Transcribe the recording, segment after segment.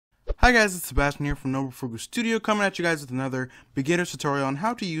Hi guys, it's Sebastian here from Noble Frugal Studio, coming at you guys with another beginner's tutorial on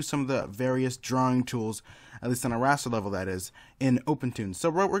how to use some of the various drawing tools, at least on a raster level that is, in Opentoonz. So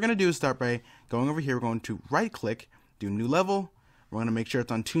what we're going to do is start by going over here. We're going to right click, do new level. We're going to make sure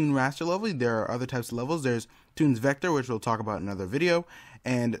it's on Toon raster level. There are other types of levels. There's Toonz vector, which we'll talk about in another video,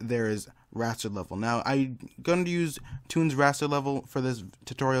 and there is raster level. Now I'm going to use Toonz raster level for this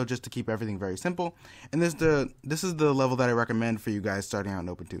tutorial just to keep everything very simple, and this is the level that I recommend for you guys starting out in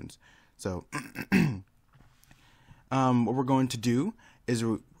Opentoonz. So what we're going to do is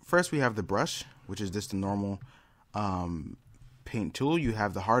first we have the brush, which is just a normal paint tool. You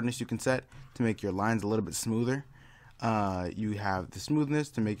have the hardness you can set to make your lines a little bit smoother. You have the smoothness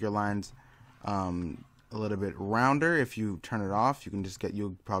to make your lines a little bit rounder. If you turn it off,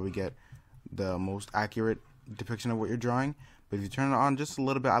 you'll probably get the most accurate depiction of what you're drawing. But if you turn it on just a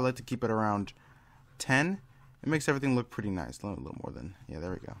little bit, I like to keep it around 10. It makes everything look pretty nice. A little more than, yeah,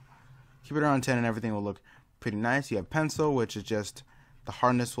 there we go. Keep it around 10 and everything will look pretty nice. You have pencil, which is just the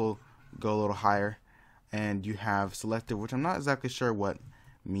hardness will go a little higher, and you have selective, which I'm not exactly sure what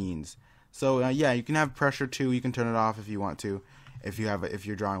means. So yeah, you can have pressure too. You can turn it off if you want to, if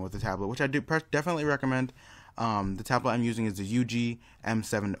you're drawing with the tablet, which I do definitely recommend. The tablet I'm using is the UG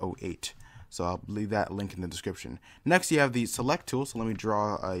M708, so I'll leave that link in the description. Next, you have the select tool. So let me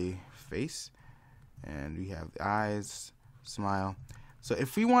draw a face, and we have the eyes, smile. So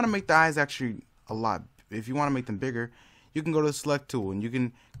if we want to make the eyes actually if you want to make them bigger, you can go to the select tool and you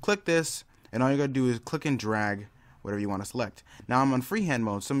can click this, and all you gotta do is click and drag whatever you want to select. Now I'm on freehand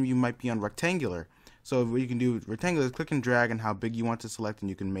mode. Some of you might be on rectangular. So what you can do with rectangular is click and drag and how big you want to select, and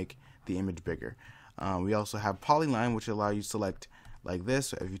you can make the image bigger. We also have Polyline, which allow you to select like this.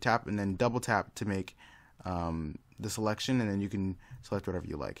 So if you tap and then double tap to make the selection, and then you can select whatever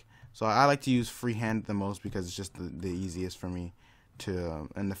you like. So I like to use freehand the most because it's just the easiest for me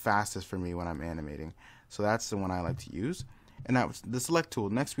and the fastest for me when I'm animating. So that's the one I like to use. And that was the select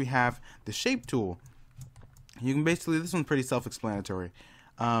tool. Next we have the shape tool. You can basically, this one's pretty self-explanatory.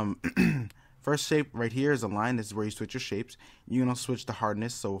 First shape right here is a line. This is where you switch your shapes. You can also switch the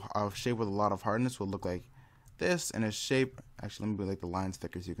hardness. So a shape with a lot of hardness will look like this, and a shape, actually let me make the lines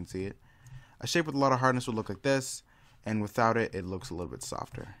thicker so you can see it. A shape with a lot of hardness will look like this, and without it, it looks a little bit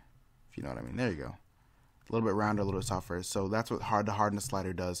softer, if you know what I mean. There you go. A little bit rounder, a little bit softer. So that's what the hardness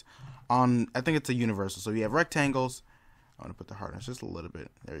slider does. I think it's a universal. So you have rectangles. I'm gonna put the hardness just a little bit.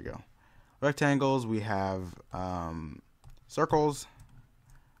 There you go. Rectangles. We have circles,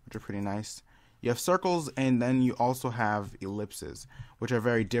 which are pretty nice. You have circles, and then you also have ellipses, which are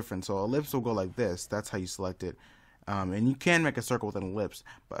very different. So ellipse will go like this. That's how you select it. And you can make a circle with an ellipse,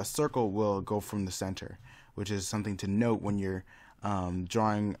 but a circle will go from the center, which is something to note when you're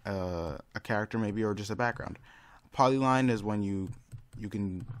drawing a character maybe, or just a background. Polyline is when you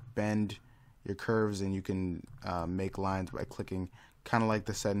can bend your curves, and you can make lines by clicking, kind of like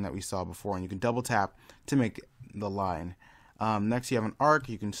the setting that we saw before, and you can double tap to make the line. Next you have an arc.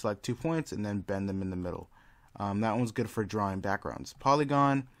 You can select 2 points and then bend them in the middle. That one's good for drawing backgrounds.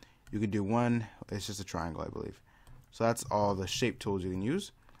 Polygon, you could do one. It's just a triangle, I believe. So that's all the shape tools you can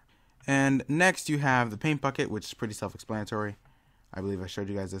use. And next you have the paint bucket, which is pretty self-explanatory. I believe I showed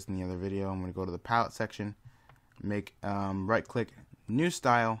you guys this in the other video. I'm going to go to the palette section, make right click, new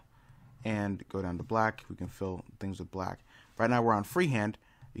style, and go down to black. We can fill things with black. Right now we're on freehand.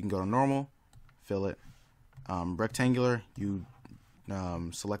 You can go to normal, fill it. Rectangular, you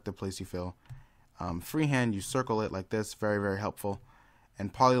select the place you fill. Freehand, you circle it like this, very, very helpful.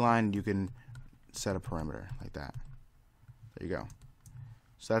 And Polyline, you can set a perimeter like that. There you go.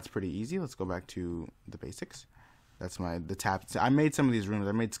 So that's pretty easy. Let's go back to the basics. That's the tab. I made some of these rooms.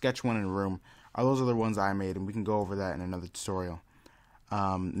 I made sketch one in a room. Those are the ones I made, and we can go over that in another tutorial.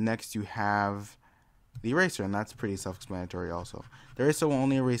 Next you have the eraser, and that's pretty self-explanatory also. The eraser will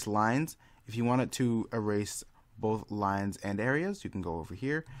only erase lines. If you want it to erase both lines and areas, you can go over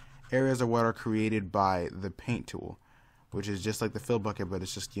here. Areas are what are created by the paint tool, which is just like the fill bucket, but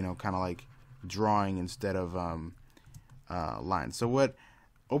it's just, you know, kind of like drawing instead of lines. So what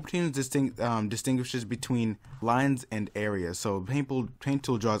Opentoonz distinguishes between lines and areas. So paint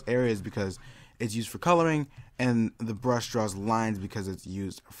tool draws areas because it's used for coloring, and the brush draws lines because it's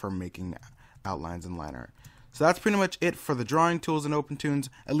used for making outlines and line art. So that's pretty much it for the drawing tools in Opentoonz,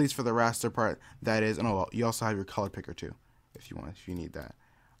 at least for the raster part. That is, and oh, you also have your color picker too, if you need that.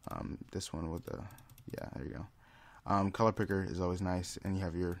 This one with the, yeah, there you go. Color picker is always nice, and you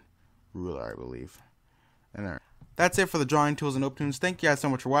have your ruler, I believe. And there. That's it for the drawing tools in Opentoonz. Thank you guys so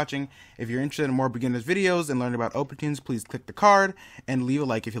much for watching. If you're interested in more beginners videos and learning about Opentoonz, please click the card and leave a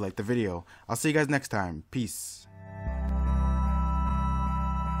like if you liked the video. I'll see you guys next time. Peace.